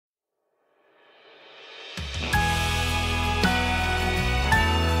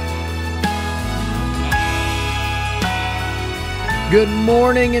Good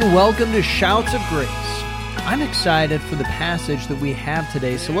morning and welcome to Shouts of Grace. I'm excited for the passage that we have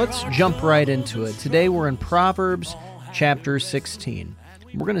today, so let's jump right into it. Today we're in Proverbs chapter 16.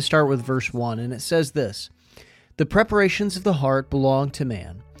 We're going to start with verse 1, and it says this: "The preparations of the heart belong to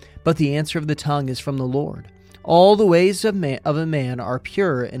man, but the answer of the tongue is from the Lord. All the ways of a man are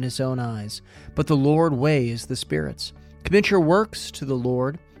pure in his own eyes, but the Lord weighs the spirits. Commit your works to the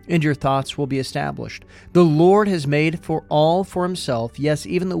Lord, and your thoughts will be established. The Lord has made for all for himself, yes,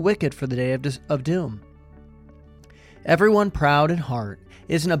 even the wicked for the day of doom. Everyone proud in heart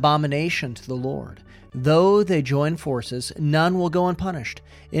is an abomination to the Lord. Though they join forces, none will go unpunished.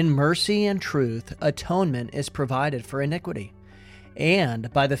 In mercy and truth, atonement is provided for iniquity.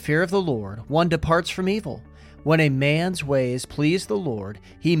 And by the fear of the Lord, one departs from evil. When a man's ways please the Lord,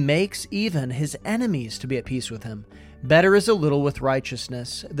 he makes even his enemies to be at peace with him. Better is a little with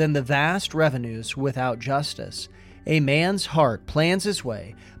righteousness than the vast revenues without justice. A man's heart plans his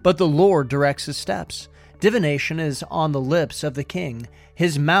way, but the Lord directs his steps. Divination is on the lips of the king.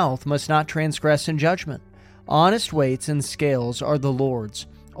 His mouth must not transgress in judgment. Honest weights and scales are the Lord's.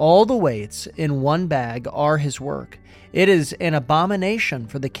 All the weights in one bag are his work. It is an abomination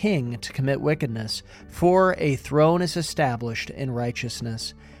for the king to commit wickedness, for a throne is established in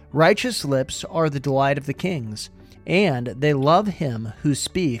righteousness. Righteous lips are the delight of the kings, and they love him who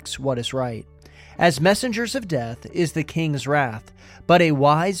speaks what is right. As messengers of death is the king's wrath, but a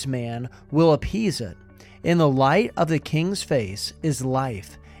wise man will appease it. In the light of the king's face is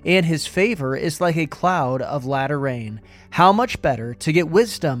life, and his favor is like a cloud of latter rain. How much better to get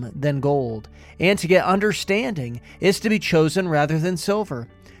wisdom than gold, and to get understanding is to be chosen rather than silver.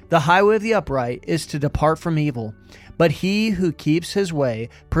 The highway of the upright is to depart from evil, but he who keeps his way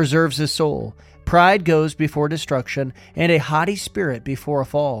preserves his soul. Pride goes before destruction, and a haughty spirit before a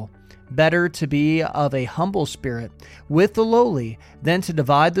fall. Better to be of a humble spirit with the lowly than to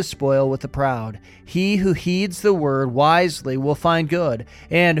divide the spoil with the proud. He who heeds the word wisely will find good,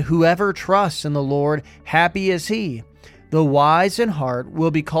 and whoever trusts in the Lord, happy is he. The wise in heart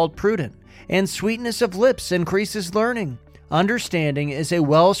will be called prudent, and sweetness of lips increases learning. Understanding is a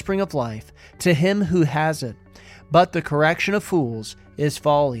wellspring of life to him who has it, but the correction of fools is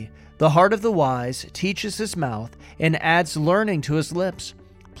folly. The heart of the wise teaches his mouth and adds learning to his lips.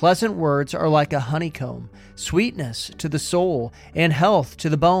 Pleasant words are like a honeycomb, sweetness to the soul and health to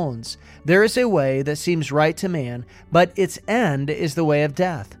the bones. There is a way that seems right to man, but its end is the way of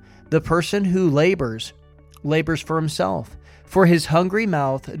death. The person who labors for himself, for his hungry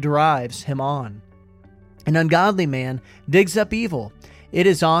mouth drives him on. An ungodly man digs up evil. It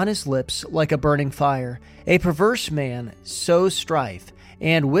is on his lips like a burning fire. A perverse man sows strife,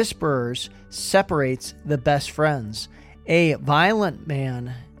 and whisperers separates the best friends. A violent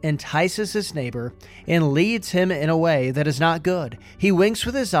man entices his neighbor and leads him in a way that is not good. He winks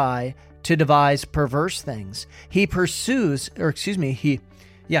with his eye to devise perverse things. He pursues his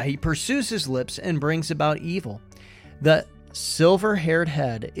lips and brings about evil. The silver-haired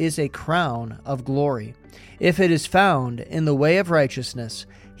head is a crown of glory. If it is found in the way of righteousness,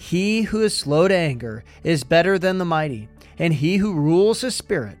 he who is slow to anger is better than the mighty, and he who rules his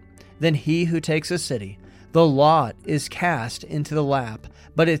spirit than he who takes a city. The lot is cast into the lap,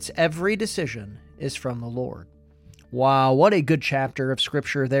 but its every decision is from the Lord." Wow, what a good chapter of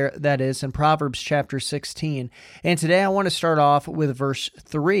Scripture there that is in Proverbs chapter 16. And today I want to start off with verse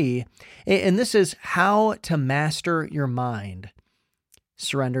 3, and this is how to master your mind.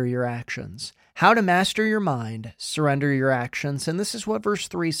 Surrender your actions. How to master your mind, surrender your actions. And this is what verse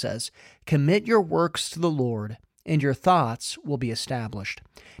 3 says: "Commit your works to the Lord, and your thoughts will be established."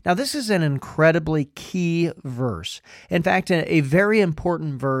 Now, this is an incredibly key verse. In fact, a very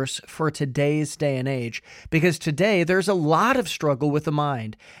important verse for today's day and age, because today there's a lot of struggle with the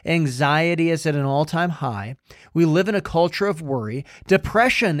mind. Anxiety is at an all-time high. We live in a culture of worry.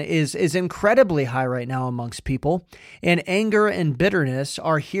 Depression is incredibly high right now amongst people, and anger and bitterness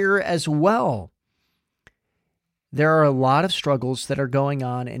are here as well. There are a lot of struggles that are going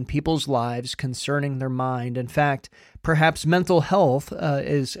on in people's lives concerning their mind. In fact, perhaps mental health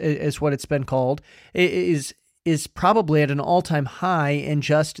is what it's been called, is probably at an all-time high in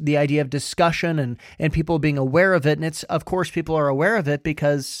just the idea of discussion and people being aware of it. And it's, of course, people are aware of it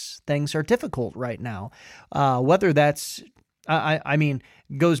because things are difficult right now. Whether that's,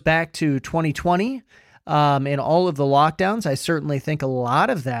 goes back to 2020, and all of the lockdowns. I certainly think a lot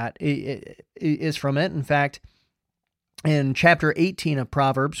of that is from it. In fact, In chapter 18 of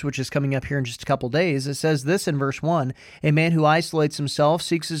Proverbs, which is coming up here in just a couple days, it says this in verse 1, "A man who isolates himself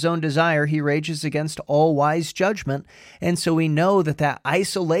seeks his own desire. He rages against all wise judgment." And so we know that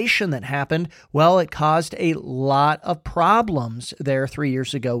isolation that happened, well, it caused a lot of problems there 3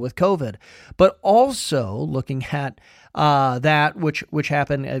 years ago with COVID. But also looking at that which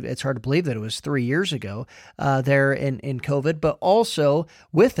happened, it's hard to believe that it was 3 years ago there in COVID, but also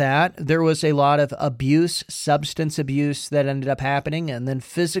with that, there was a lot of abuse, substance abuse that ended up happening, and then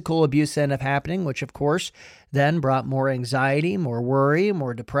physical abuse ended up happening, which of course then brought more anxiety, more worry,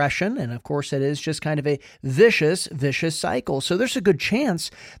 more depression, and of course it is just kind of a vicious cycle. So there's a good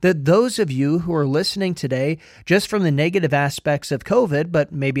chance that those of you who are listening today, just from the negative aspects of COVID,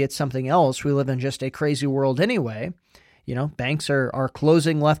 but maybe it's something else, we live in just a crazy world anyway. Banks are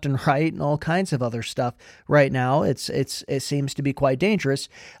closing left and right and all kinds of other stuff right now. It seems to be quite dangerous,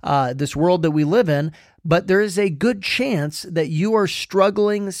 this world that we live in, but there is a good chance that you are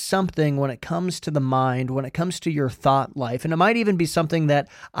struggling something when it comes to the mind, when it comes to your thought life. And it might even be something that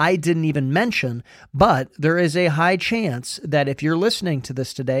I didn't even mention, but there is a high chance that if you're listening to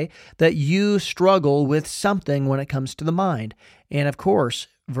this today, that you struggle with something when it comes to the mind. And of course,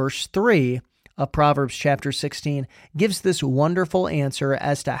 verse 3 of Proverbs chapter 16 gives this wonderful answer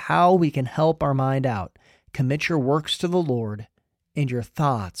as to how we can help our mind out. Commit your works to the Lord, and your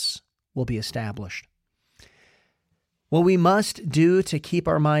thoughts will be established. What we must do to keep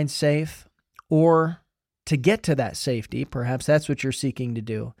our mind safe, or to get to that safety, perhaps that's what you're seeking to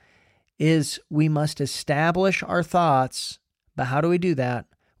do, is we must establish our thoughts. But how do we do that?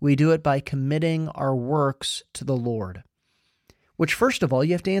 We do it by committing our works to the Lord. Which, first of all,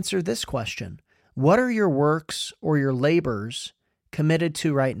 you have to answer this question. What are your works or your labors committed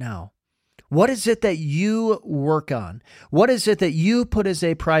to right now? What is it that you work on? What is it that you put as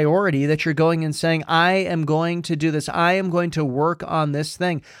a priority that you're going and saying, I am going to do this. I am going to work on this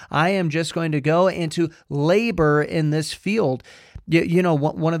thing. I am just going to go and to labor in this field.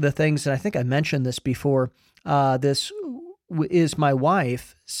 One of the things, and I think I mentioned this before, this is my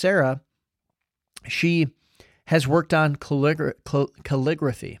wife, Sarah. She has worked on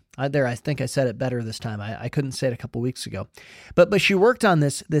calligraphy. I think I said it better this time. I couldn't say it a couple weeks ago. But she worked on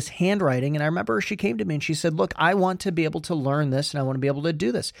this handwriting, and I remember she came to me and she said, look, I want to be able to learn this, and I want to be able to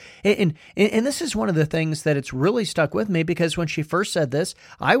do this. And this is one of the things that it's really stuck with me, because when she first said this,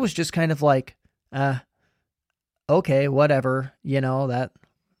 I was just kind of like, okay, whatever. That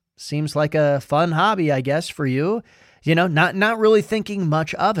seems like a fun hobby, I guess, for you. Not really thinking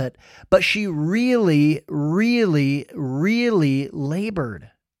much of it, but she really, really, really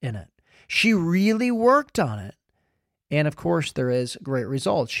labored in it. She really worked on it. And of course, there is great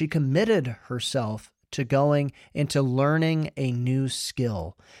results. She committed herself to going into learning a new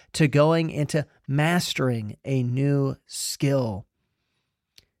skill, to going into mastering a new skill.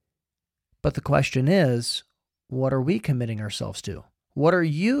 But the question is, what are we committing ourselves to? What are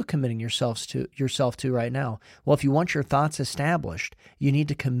you committing yourself to right now? Well, if you want your thoughts established, you need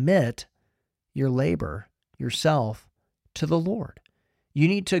to commit your labor, yourself, to the Lord. You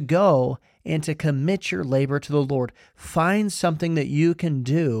need to go and to commit your labor to the Lord. Find something that you can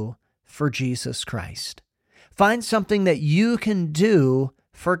do for Jesus Christ. Find something that you can do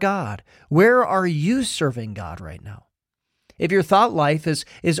for God. Where are you serving God right now? If your thought life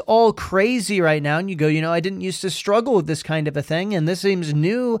is all crazy right now and you go, I didn't used to struggle with this kind of a thing and this seems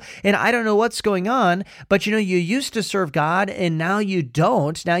new and I don't know what's going on, but you used to serve God and now you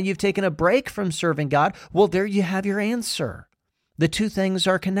don't. Now you've taken a break from serving God. Well, there you have your answer. The two things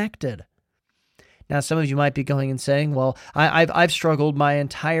are connected. Now, some of you might be going and saying, well, I've struggled my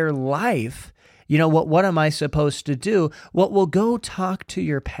entire life. What am I supposed to do? Well, go talk to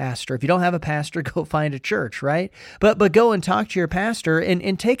your pastor. If you don't have a pastor, go find a church, right? But go and talk to your pastor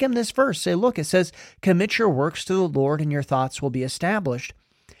and take him this verse. Say, look, it says, commit your works to the Lord and your thoughts will be established.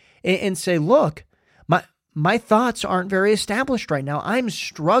 And say, look, my thoughts aren't very established right now. I'm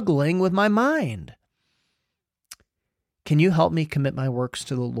struggling with my mind. Can you help me commit my works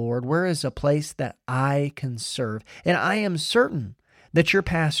to the Lord? Where is a place that I can serve? And I am certain that your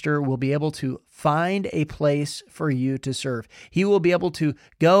pastor will be able to find a place for you to serve. He will be able to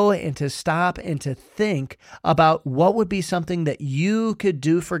go and to stop and to think about what would be something that you could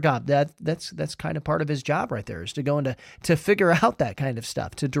do for God. That's kind of part of his job right there, is to go and to figure out that kind of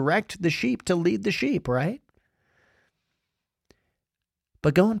stuff, to direct the sheep, to lead the sheep, right?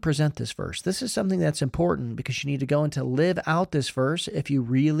 But go and present this verse. This is something that's important because you need to go and to live out this verse if you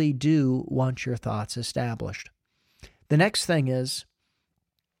really do want your thoughts established. The next thing is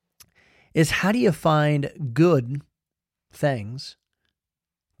how do you find good things,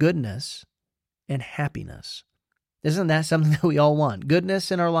 goodness, and happiness Isn't that something that we all want?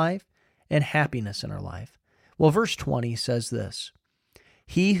 Goodness in our life and happiness in our life. Well, verse 20 says this,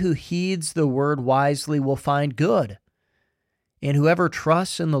 "He who heeds the word wisely will find good, and whoever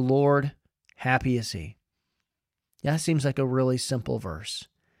trusts in the Lord, happy is he." That seems like a really simple verse.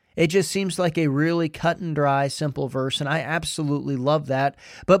 It just seems like a really cut and dry, simple verse, and I absolutely love that.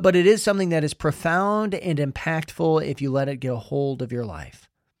 But it is something that is profound and impactful if you let it get a hold of your life.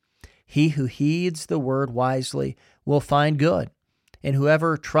 He who heeds the word wisely will find good, and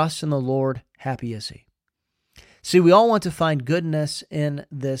whoever trusts in the Lord, happy is he. See, we all want to find goodness in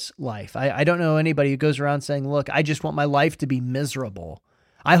this life. I don't know anybody who goes around saying, look, I just want my life to be miserable.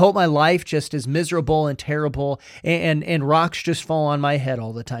 I hope my life just is miserable and terrible and rocks just fall on my head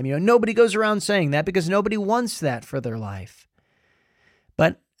all the time. Nobody goes around saying that because nobody wants that for their life.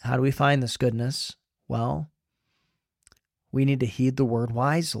 But how do we find this goodness? Well, we need to heed the word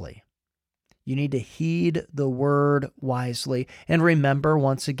wisely. You need to heed the word wisely. And remember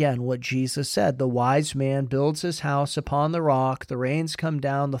once again what Jesus said. The wise man builds his house upon the rock. The rains come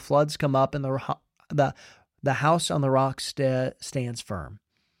down, the floods come up, and the house on the rock stands firm.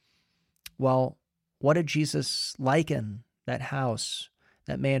 Well, what did Jesus liken that house,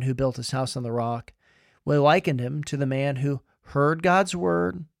 that man who built his house on the rock? Well, he likened him to the man who heard God's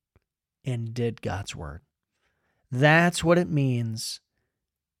word and did God's word. That's what it means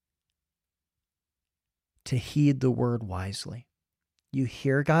to heed the word wisely. You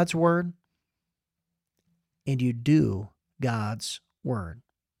hear God's word and you do God's word.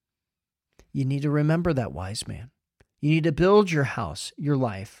 You need to remember that wise man. You need to build your house, your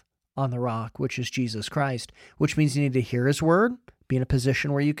life, on the rock, which is Jesus Christ, which means you need to hear his word, be in a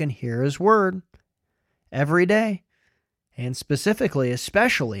position where you can hear his word every day, and specifically,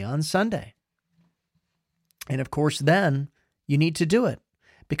 especially on Sunday. And of course, then you need to do it,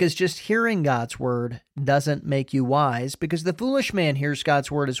 because just hearing God's word doesn't make you wise, because the foolish man hears God's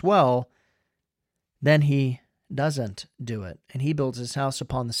word as well, then he doesn't do it, and he builds his house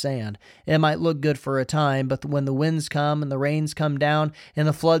upon the sand. It might look good for a time, but when the winds come and the rains come down and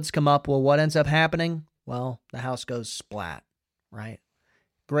the floods come up, well, what ends up happening? Well, the house goes splat, right?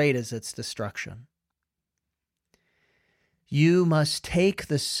 Great is its destruction. You must take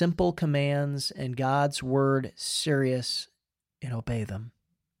the simple commands and God's word serious and obey them.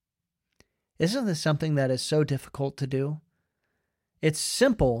 Isn't this something that is so difficult to do? It's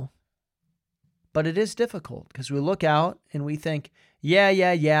simple, but it is difficult because we look out and we think, yeah,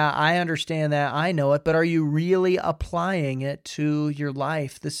 I understand that, I know it, but are you really applying it to your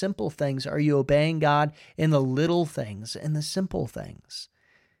life? The simple things, are you obeying God in the little things, in the simple things?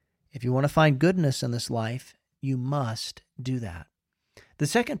 If you want to find goodness in this life, you must do that. The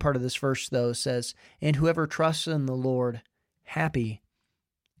second part of this verse, though, says, "And whoever trusts in the Lord, happy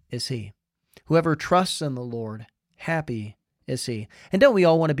is he." Whoever trusts in the Lord, happy is he. And don't we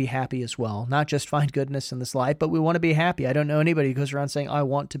all want to be happy as well? Not just find goodness in this life, but we want to be happy. I don't know anybody who goes around saying, I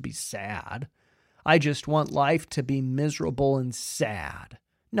want to be sad. I just want life to be miserable and sad.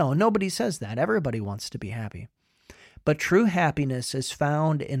 No, nobody says that. Everybody wants to be happy. But true happiness is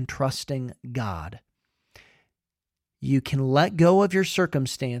found in trusting God. You can let go of your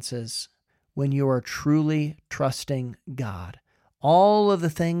circumstances when you are truly trusting God. All of the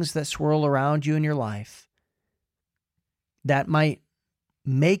things that swirl around you in your life that might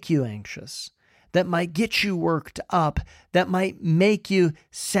make you anxious, that might get you worked up, that might make you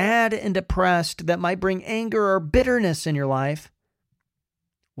sad and depressed, that might bring anger or bitterness in your life.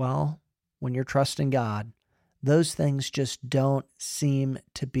 Well, when you're trusting God, those things just don't seem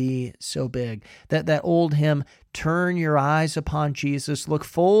to be so big. That old hymn, "Turn your eyes upon Jesus, look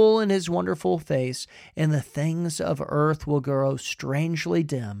full in his wonderful face, and the things of earth will grow strangely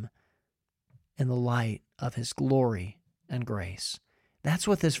dim in the light of his glory and grace." That's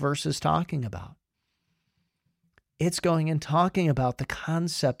what this verse is talking about. It's going and talking about the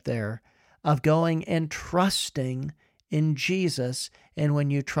concept there of going and trusting in Jesus. And when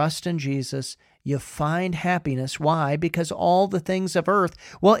you trust in Jesus, you find happiness. Why? Because all the things of earth,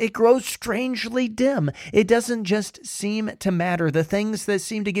 well, it grows strangely dim. It doesn't just seem to matter. The things that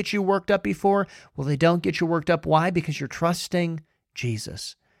seem to get you worked up before, well, they don't get you worked up. Why? Because you're trusting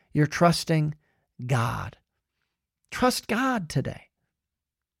Jesus. You're trusting God. Trust God today.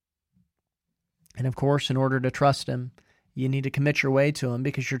 And of course, in order to trust him, you need to commit your way to him,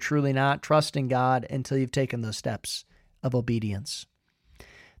 because you're truly not trusting God until you've taken those steps of obedience.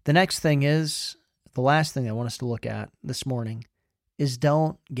 The next thing is, the last thing I want us to look at this morning, is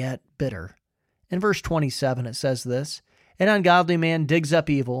don't get bitter. In verse 27, it says this, "An ungodly man digs up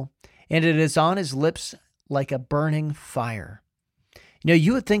evil, and it is on his lips like a burning fire."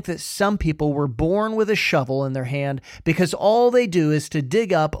 You would think that some people were born with a shovel in their hand because all they do is to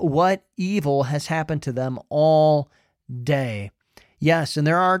dig up what evil has happened to them all day. Yes, and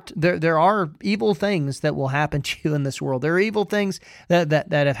there are evil things that will happen to you in this world. There are evil things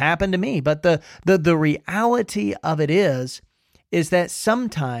that have happened to me, but the reality of it is that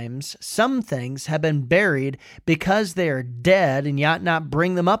sometimes some things have been buried because they are dead, and you ought not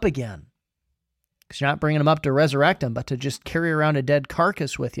bring them up again. Because you're not bringing them up to resurrect them, but to just carry around a dead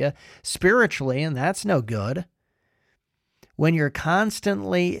carcass with you spiritually, and that's no good. When you're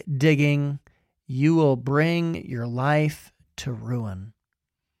constantly digging, you will bring your life to ruin.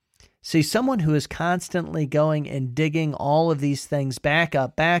 See, someone who is constantly going and digging all of these things back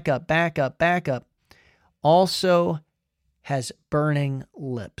up, also has burning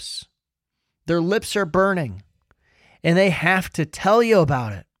lips. Their lips are burning, and they have to tell you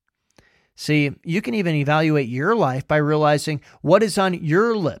about it. See, you can even evaluate your life by realizing what is on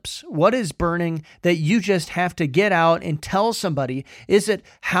your lips, what is burning that you just have to get out and tell somebody. Is it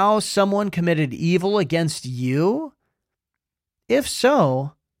how someone committed evil against you? If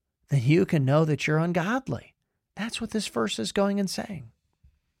so, then you can know that you're ungodly. That's what this verse is going and saying.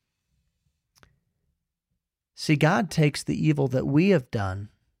 See, God takes the evil that we have done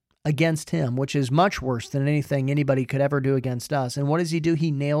against him, which is much worse than anything anybody could ever do against us. And what does he do? He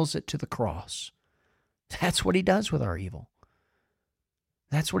nails it to the cross. That's what he does with our evil.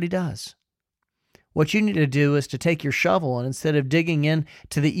 That's what he does. What you need to do is to take your shovel, and instead of digging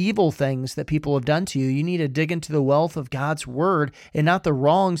into the evil things that people have done to you, you need to dig into the wealth of God's word and not the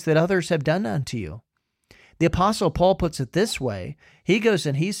wrongs that others have done unto you. The Apostle Paul puts it this way. He goes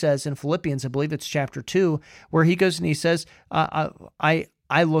and he says in Philippians, I believe it's chapter 2, where he goes and he says,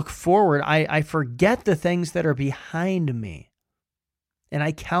 I look forward, I forget the things that are behind me, and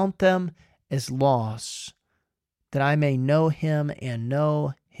I count them as loss, that I may know him and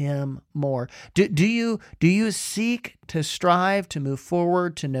know him more. Do you seek to strive to move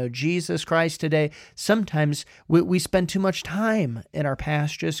forward, to know Jesus Christ today? Sometimes we spend too much time in our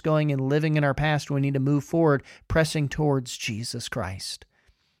past, just going and living in our past. We need to move forward, pressing towards Jesus Christ.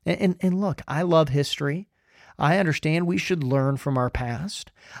 And look, I love history. I understand we should learn from our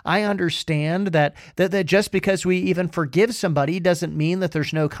past. I understand that just because we even forgive somebody doesn't mean that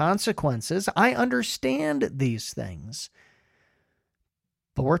there's no consequences. I understand these things.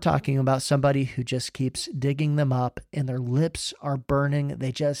 But we're talking about somebody who just keeps digging them up and their lips are burning.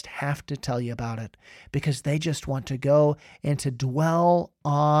 They just have to tell you about it because they just want to go and to dwell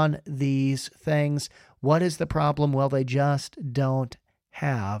on these things. What is the problem? Well, they just don't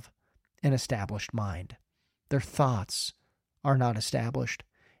have an established mind. Their thoughts are not established.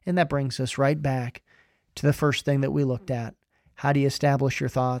 And that brings us right back to the first thing that we looked at. How do you establish your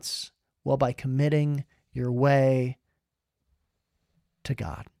thoughts? Well, by committing your way to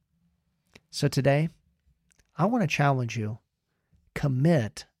God. So today, I want to challenge you.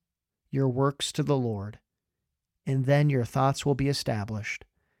 Commit your works to the Lord, and then your thoughts will be established.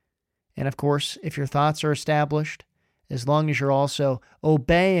 And of course, if your thoughts are established, as long as you're also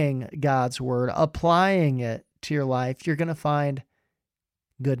obeying God's word, applying it to your life, you're going to find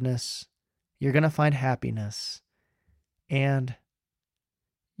goodness, you're going to find happiness, and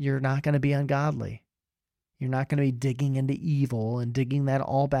you're not going to be ungodly. You're not going to be digging into evil and digging that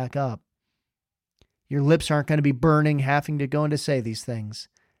all back up. Your lips aren't going to be burning, having to go and to say these things,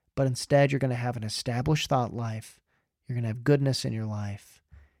 but instead you're going to have an established thought life. You're going to have goodness in your life,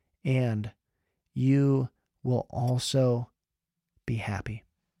 and you will also be happy.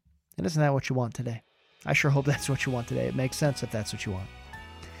 And isn't that what you want today? I sure hope that's what you want today. It makes sense if that's what you want.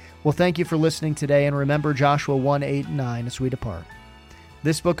 Well, thank you for listening today, and remember Joshua 1, 8, and 9 as we depart.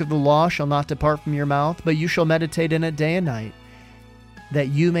 This book of the law shall not depart from your mouth, but you shall meditate in it day and night, that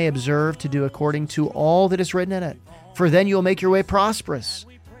you may observe to do according to all that is written in it. For then you will make your way prosperous,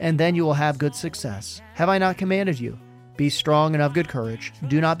 and then you will have good success. Have I not commanded you? Be strong and of good courage.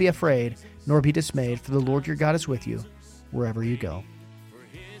 Do not be afraid, nor be dismayed, for the Lord your God is with you wherever you go.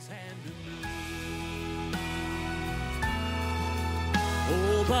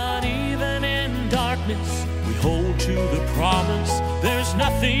 Oh, but even in darkness, we hold to the promise. There's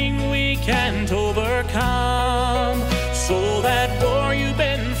nothing we can't overcome. So that war you've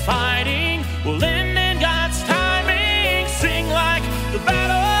been fighting will end in God's timing. Sing like the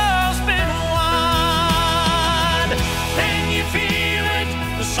battle's been won. Can you feel it?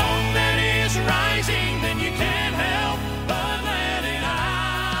 The song that is rising, then you can't help but let it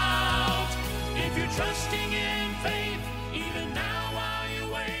out. If you're trusting in faith, even now